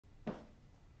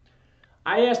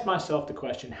I asked myself the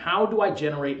question, how do I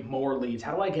generate more leads?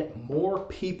 How do I get more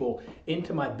people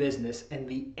into my business? And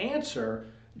the answer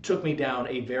took me down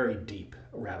a very deep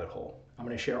rabbit hole. I'm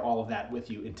going to share all of that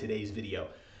with you in today's video.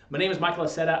 My name is Michael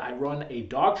Aceta. I run a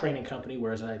dog training company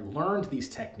where I learned these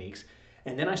techniques,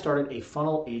 and then I started a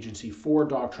funnel agency for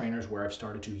dog trainers where I've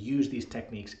started to use these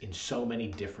techniques in so many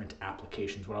different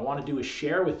applications. What I want to do is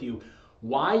share with you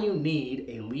why you need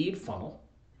a lead funnel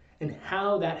and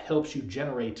how that helps you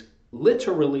generate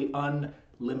literally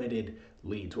unlimited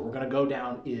leads. What we're going to go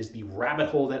down is the rabbit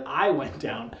hole that I went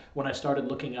down when I started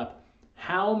looking up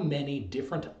how many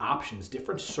different options,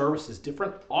 different services,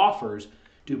 different offers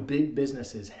do big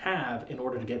businesses have in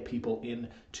order to get people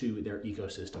into their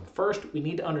ecosystem. First, we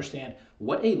need to understand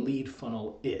what a lead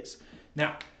funnel is.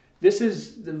 Now, this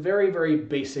is the very, very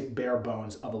basic bare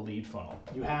bones of a lead funnel.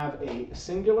 You have a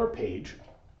singular page,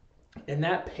 and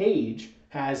that page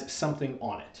has something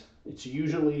on it. It's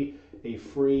usually a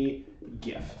free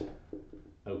gift,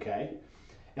 okay?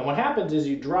 And what happens is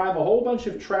you drive a whole bunch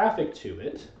of traffic to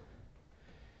it.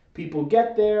 People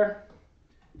get there,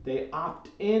 they opt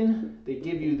in, they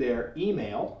give you their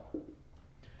email,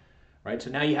 right?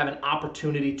 So now you have an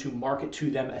opportunity to market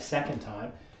to them a second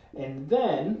time. And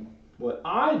then what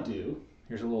I do,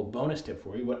 here's a little bonus tip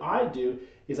for you. What I do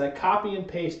is I copy and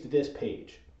paste this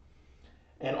page.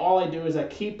 And all I do is I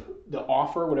keep the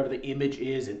offer, whatever the image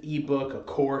is, an ebook, a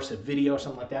course, a video,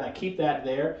 something like that. I keep that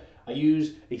there. I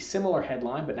use a similar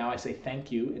headline, but now I say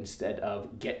thank you instead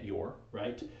of get your,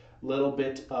 right? Little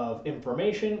bit of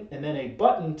information, and then a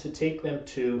button to take them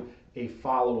to a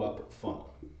follow-up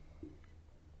funnel.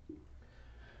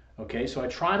 Okay, so I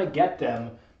try to get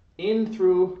them in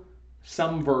through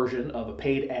some version of a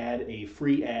paid ad, a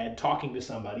free ad, talking to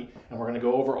somebody, and we're going to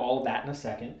go over all of that in a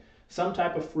second. Some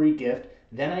type of free gift.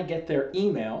 Then I get their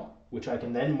email, which I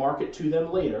can then market to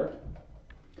them later.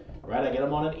 Right, I get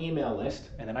them on an email list,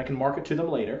 and then I can market to them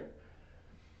later.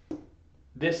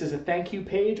 This is a thank you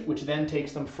page, which then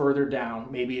takes them further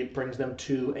down. Maybe it brings them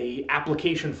to an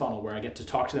application funnel where I get to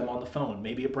talk to them on the phone.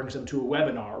 Maybe it brings them to a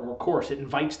webinar or a course. It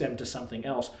invites them to something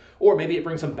else. Or maybe it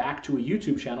brings them back to a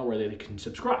YouTube channel where they can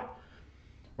subscribe.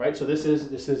 Right, so this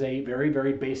is a very,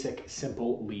 very basic,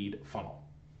 simple lead funnel.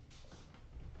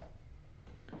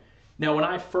 Now, when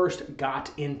I first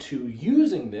got into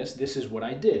using this is what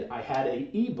I did. I had an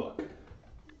ebook.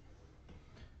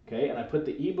 Okay, and I put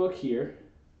the ebook here.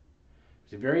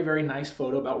 It's a very, very nice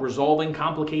photo about resolving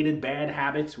complicated bad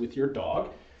habits with your dog.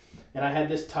 And I had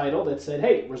this title that said,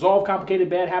 hey, resolve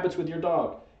complicated bad habits with your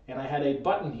dog. And I had a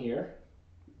button here.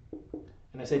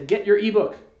 And I said, get your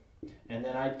ebook. And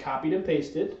then I copied and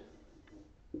pasted.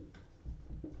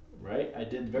 Right, I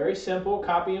did very simple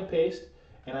copy and paste.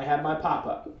 And I had my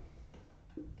pop-up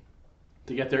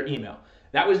to get their email.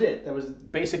 That was it. That was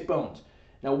basic bones.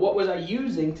 Now, what was I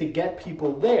using to get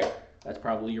people there? That's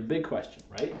probably your big question,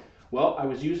 right? Well, I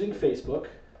was using Facebook.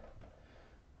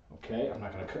 Okay, I'm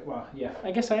not going to, well, yeah,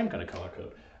 I guess I am going to color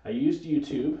code. I used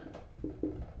YouTube.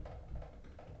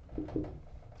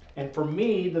 And for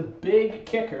me, the big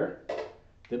kicker,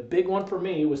 the big one for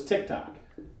me was TikTok.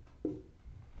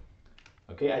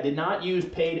 Okay, I did not use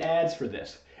paid ads for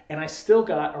this. And I still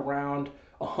got around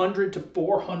 100 to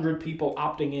 400 people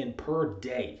opting in per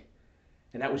day.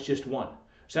 And that was just one.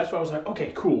 So that's why I was like,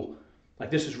 okay, cool. Like,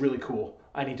 this is really cool.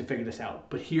 I need to figure this out.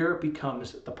 But here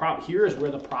becomes the problem. Here is where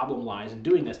the problem lies in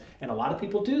doing this. And a lot of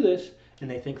people do this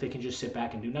and they think they can just sit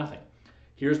back and do nothing.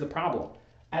 Here's the problem.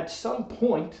 At some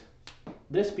point,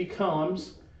 this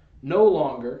becomes no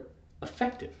longer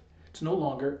effective. It's no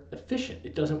longer efficient.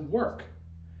 It doesn't work.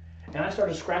 And I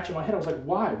started scratching my head. I was like,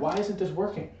 why? Why isn't this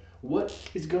working? What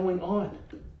is going on?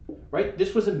 Right?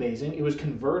 This was amazing. It was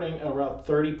converting around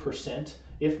 30%,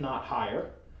 if not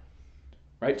higher.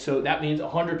 Right? So that means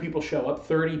 100 people show up,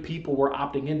 30 people were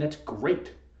opting in. That's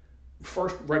great.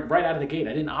 First, right out of the gate,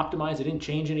 I didn't optimize. I didn't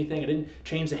change anything. I didn't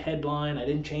change the headline. I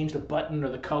didn't change the button or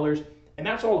the colors. And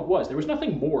that's all it was. There was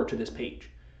nothing more to this page.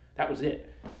 That was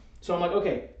it. So I'm like,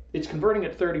 okay, it's converting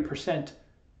at 30%,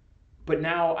 but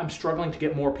now I'm struggling to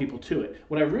get more people to it.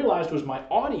 What I realized was my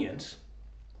audience,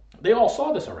 they all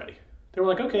saw this already. They were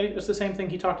like, okay, it's the same thing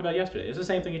he talked about yesterday. It's the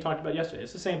same thing he talked about yesterday.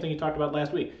 It's the same thing he talked about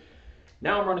last week.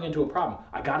 Now I'm running into a problem.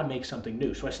 I got to make something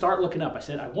new. So I start looking up. I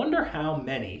said, I wonder how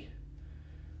many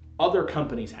other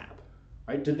companies have,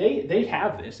 right? Do they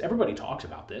have this? Everybody talks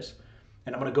about this.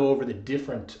 And I'm going to go over the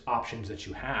different options that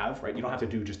you have, right? You don't have to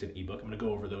do just an ebook. I'm going to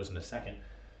go over those in a second.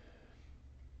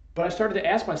 But I started to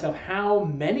ask myself, how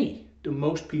many do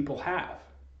most people have?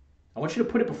 I want you to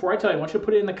put it, before I tell you, I want you to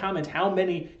put it in the comments how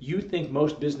many you think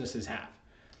most businesses have.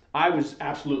 I was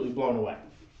absolutely blown away.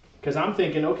 Because I'm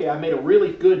thinking, okay, I made a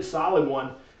really good, solid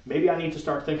one Maybe I need to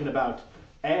start thinking about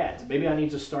ads. Maybe I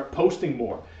need to start posting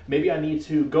more. Maybe I need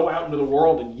to go out into the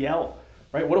world and yell,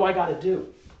 right? What do I got to do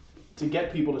to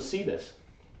get people to see this?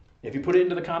 If you put it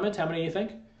into the comments, how many do you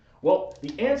think? Well,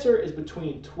 the answer is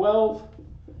between 12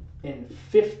 and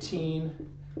 15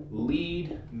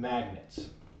 lead magnets.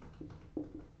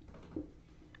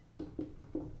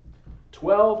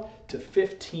 12 to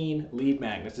 15 lead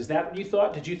magnets. Is that what you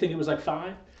thought? Did you think it was like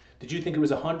 5? Did you think it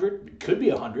was 100? It could be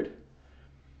 100.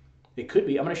 It could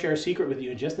be. I'm going to share a secret with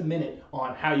you in just a minute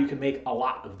on how you can make a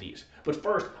lot of these. But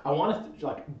first, I want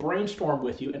to brainstorm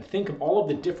with you and think of all of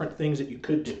the different things that you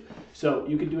could do. So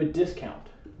you could do a discount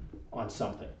on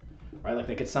something, right? Like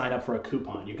they could sign up for a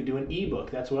coupon. You could do an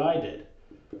ebook. That's what I did.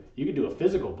 You could do a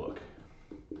physical book.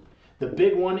 The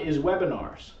big one is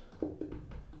webinars.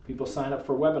 People sign up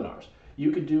for webinars.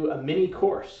 You could do a mini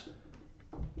course,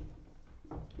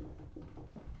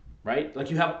 right?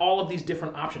 Like you have all of these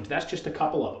different options. That's just a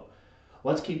couple of them.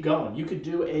 Let's keep going. You could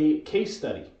do a case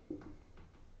study.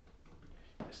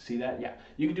 See that? Yeah.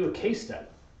 You could do a case study.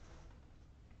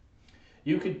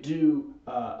 You could do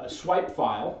a swipe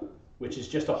file, which is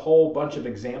just a whole bunch of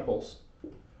examples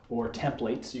or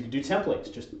templates. You could do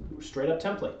templates, just straight up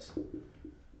templates,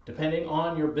 depending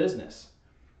on your business.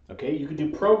 Okay, you could do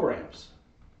programs.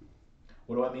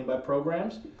 What do I mean by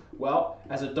programs? Well,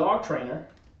 as a dog trainer,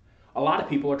 a lot of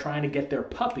people are trying to get their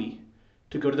puppy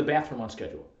to go to the bathroom on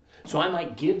schedule. So I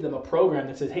might give them a program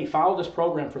that says, hey, follow this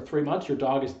program for 3 months. Your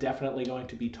dog is definitely going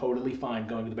to be totally fine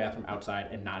going to the bathroom outside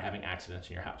and not having accidents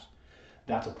in your house.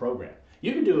 That's a program.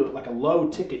 You could do like a low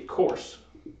ticket course.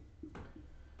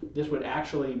 This would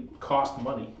actually cost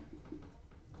money,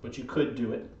 but you could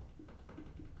do it,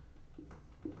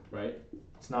 right?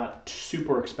 It's not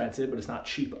super expensive, but it's not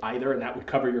cheap either, and that would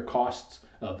cover your costs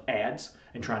of ads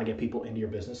and trying to get people into your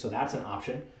business. So that's an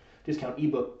option. Discount,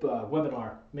 ebook,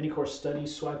 webinar, mini course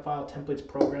studies, swipe file, templates,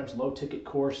 programs, low ticket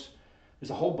course. There's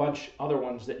a whole bunch other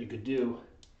ones that you could do.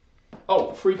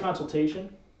 Oh, free consultation,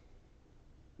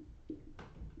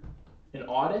 an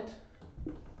audit.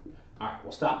 All right,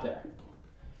 we'll stop there.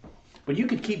 But you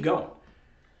could keep going,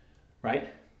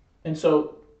 right? And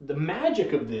so the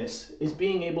magic of this is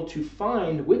being able to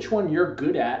find which one you're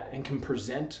good at and can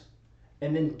present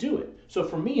and then do it. So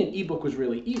for me, an ebook was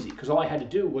really easy because all I had to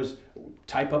do was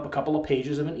type up a couple of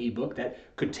pages of an ebook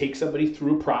that could take somebody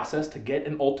through a process to get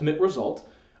an ultimate result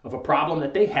of a problem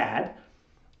that they had.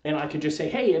 And I could just say,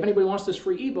 hey, if anybody wants this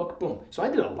free ebook, boom. So I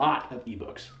did a lot of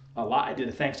ebooks, a lot. I did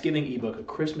a Thanksgiving ebook, a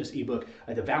Christmas ebook,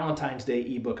 I did a Valentine's Day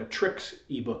ebook, a tricks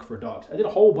ebook for dogs. I did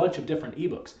a whole bunch of different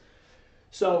ebooks.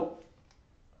 So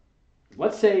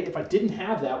let's say if I didn't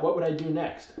have that, what would I do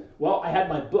next? Well, I had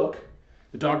my book,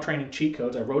 The Dog Training Cheat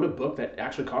Codes. I wrote a book that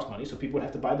actually cost money, so people would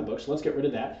have to buy the book, so let's get rid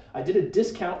of that. I did a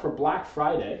discount for Black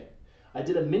Friday. I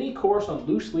did a mini course on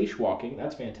loose leash walking.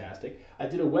 That's fantastic. I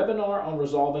did a webinar on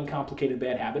resolving complicated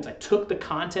bad habits. I took the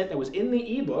content that was in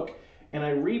the ebook and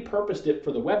I repurposed it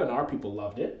for the webinar. People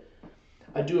loved it.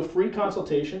 I do a free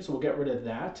consultation, so we'll get rid of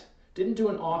that. Didn't do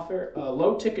an offer, a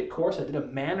low ticket course. I did a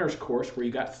manners course where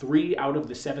you got 3 out of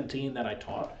the 17 that I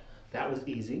taught. That was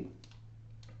easy.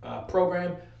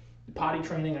 Program, potty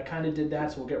training, I kind of did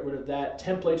that, so we'll get rid of that.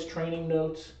 Templates, training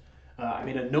notes. I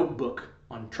made a notebook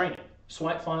on training.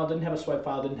 Swipe file, didn't have a swipe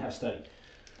file, didn't have study.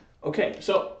 Okay,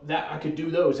 so that I could do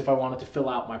those if I wanted to fill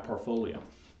out my portfolio.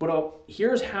 But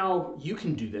here's how you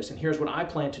can do this, and here's what I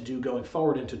plan to do going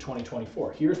forward into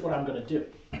 2024. Here's what I'm going to do.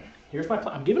 Here's my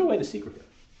plan. I'm giving away the secret here.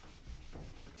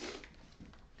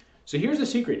 So here's the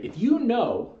secret. If you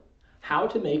know how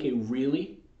to make a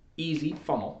really easy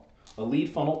funnel, a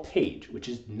lead funnel page, which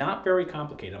is not very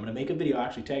complicated. I'm going to make a video, I'll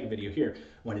actually tag a video here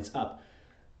when it's up,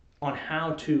 on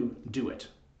how to do it.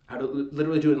 How to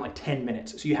literally do it in like 10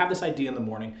 minutes. So you have this idea in the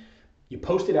morning, you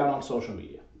post it out on social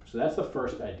media. So that's the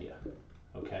first idea,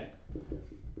 okay?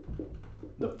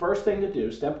 The first thing to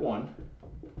do, step 1,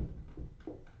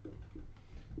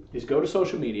 is go to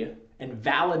social media and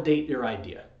validate your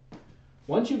idea.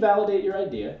 Once you validate your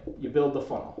idea, you build the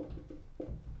funnel.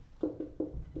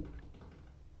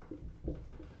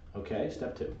 Okay,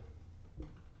 step 2.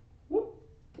 Whoop.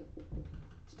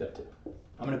 Step 2.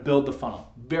 I'm going to build the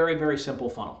funnel. Very, very simple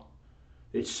funnel.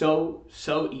 It's so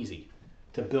easy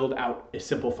to build out a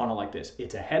simple funnel like this.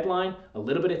 It's a headline, a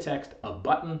little bit of text, a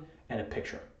button, and a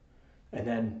picture. And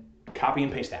then copy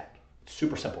and paste that. It's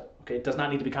super simple. Okay, it does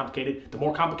not need to be complicated. The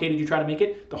more complicated you try to make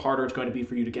it, the harder it's going to be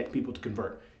for you to get people to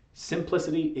convert.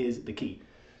 Simplicity is the key.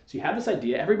 So you have this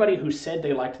idea. Everybody who said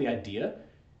they liked the idea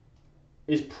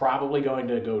is probably going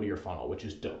to go to your funnel, which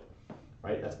is dope,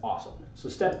 right? That's awesome. So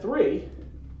step 3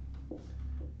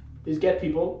 is get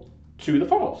people to the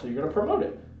funnel. So you're going to promote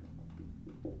it.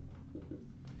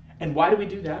 And why do we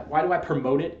do that? Why do I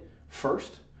promote it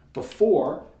first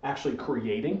before actually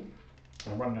creating?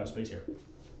 I'm running out of space here.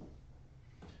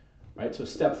 Right, so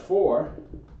step 4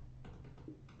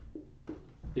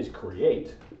 is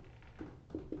create.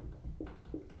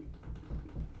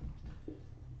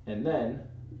 And then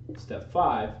step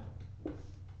 5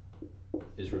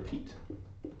 is repeat.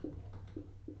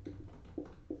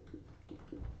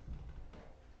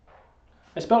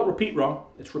 I spelled repeat wrong.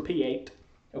 It's repeat.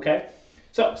 Okay?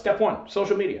 So, step 1,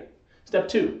 social media. Step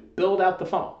 2, build out the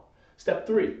funnel. Step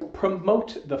 3,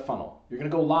 promote the funnel. You're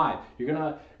going to go live. You're going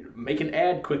to make an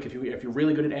ad quick. If you're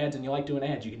really good at ads and you like doing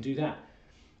ads, you can do that.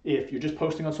 If you're just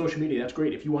posting on social media, that's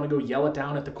great. If you want to go yell it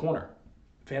down at the corner,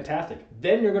 fantastic.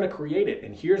 Then you're going to create it.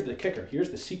 And here's the kicker. Here's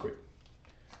the secret.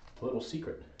 The little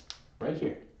secret. Right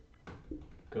here.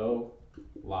 Go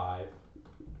live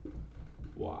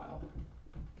while.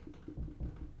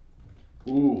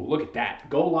 Ooh, look at that.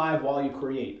 Go live while you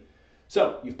create.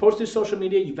 So you've posted social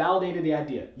media, you validated the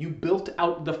idea. You built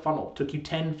out the funnel. Took you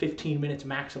 10, 15 minutes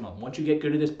maximum. Once you get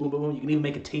good at this, boom, boom, boom, you can even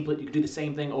make a template. You can do the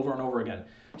same thing over and over again.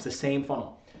 It's the same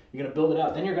funnel. You're going to build it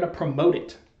out. Then you're going to promote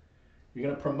it. You're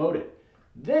going to promote it.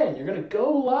 Then you're going to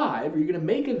go live, or you're going to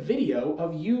make a video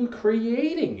of you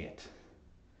creating it.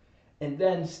 And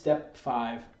then step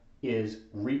 5 is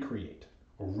recreate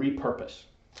or repurpose.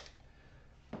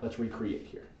 Let's recreate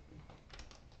here.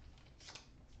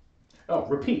 Oh,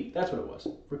 repeat. That's what it was.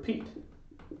 Repeat.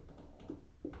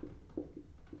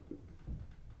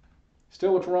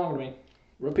 Still looks wrong to me.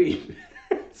 Repeat.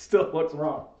 Still looks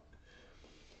wrong.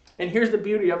 And here's the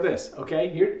beauty of this, okay?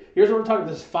 Here's what we're talking about.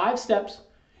 There's 5 steps.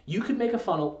 You could make a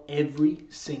funnel every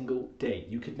single day.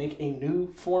 You could make a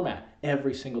new format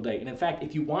every single day. And in fact,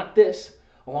 if you want this,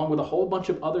 along with a whole bunch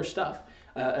of other stuff,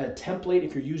 a template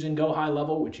if you're using Go High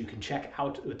Level, which you can check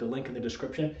out with the link in the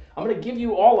description, I'm going to give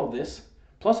you all of this,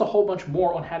 plus a whole bunch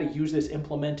more on how to use this,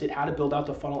 implement it, how to build out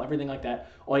the funnel, everything like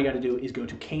that. All you got to do is go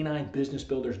to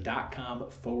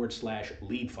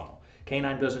caninebusinessbuilders.com/lead funnel.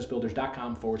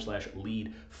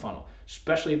 caninebusinessbuilders.com/lead funnel.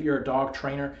 Especially if you're a dog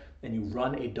trainer and you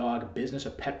run a dog business,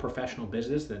 a pet professional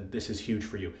business, then this is huge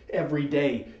for you. Every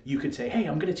day you could say, hey,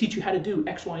 I'm going to teach you how to do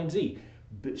X, Y, and Z.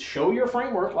 Show your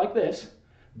framework like this,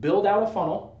 build out a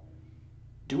funnel,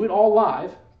 do it all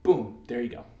live, boom, there you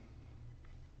go.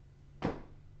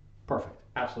 Perfect.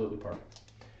 Absolutely perfect.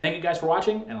 Thank you guys for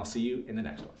watching, and I'll see you in the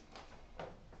next one.